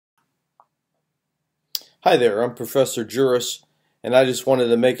Hi there, I'm Professor Juris, and I just wanted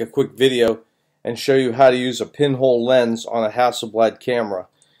to make a quick video and show you how to use a pinhole lens on a Hasselblad camera.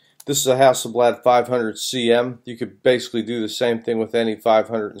 This is a Hasselblad 500cm. You could basically do the same thing with any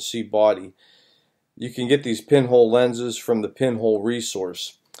 500C body. You can get these pinhole lenses from the pinhole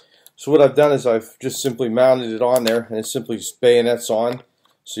resource. So what I've done is I've just simply mounted it on there, and it simply just bayonets on.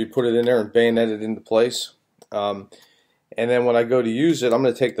 So you put it in there and bayonet it into place. And then when I go to use it, I'm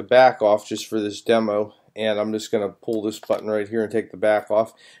going to take the back off just for this demo. And I'm just going to pull this button right here and take the back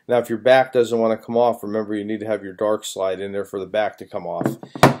off. Now if your back doesn't want to come off, remember you need to have your dark slide in there for the back to come off.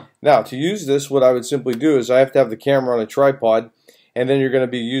 Now to use this, what I would simply do is I have to have the camera on a tripod, and then you're going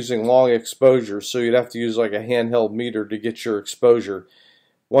to be using long exposure, so you'd have to use like a handheld meter to get your exposure.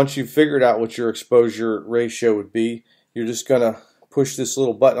 Once you've figured out what your exposure ratio would be, you're just going to push this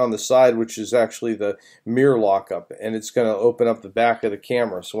little button on the side, which is actually the mirror lockup, and it's going to open up the back of the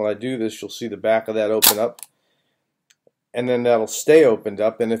camera. So when I do this, you'll see the back of that open up, and then that'll stay opened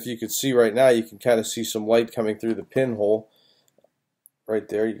up. And if you could see right now, you can kind of see some light coming through the pinhole right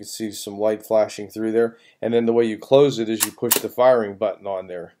there. You can see some light flashing through there, and then the way you close it is you push the firing button on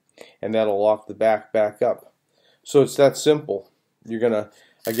there, and that'll lock the back up. So it's that simple. You're gonna,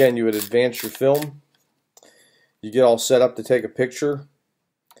 again, you would advance your film. You get all set up to take a picture.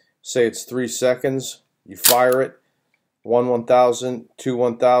 Say it's 3 seconds. You fire it. 1/1000,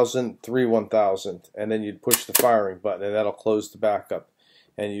 2/1000, 3/1000, and then you'd push the firing button, and that'll close the back up,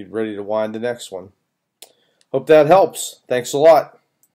 and you're ready to wind the next one. Hope that helps. Thanks a lot.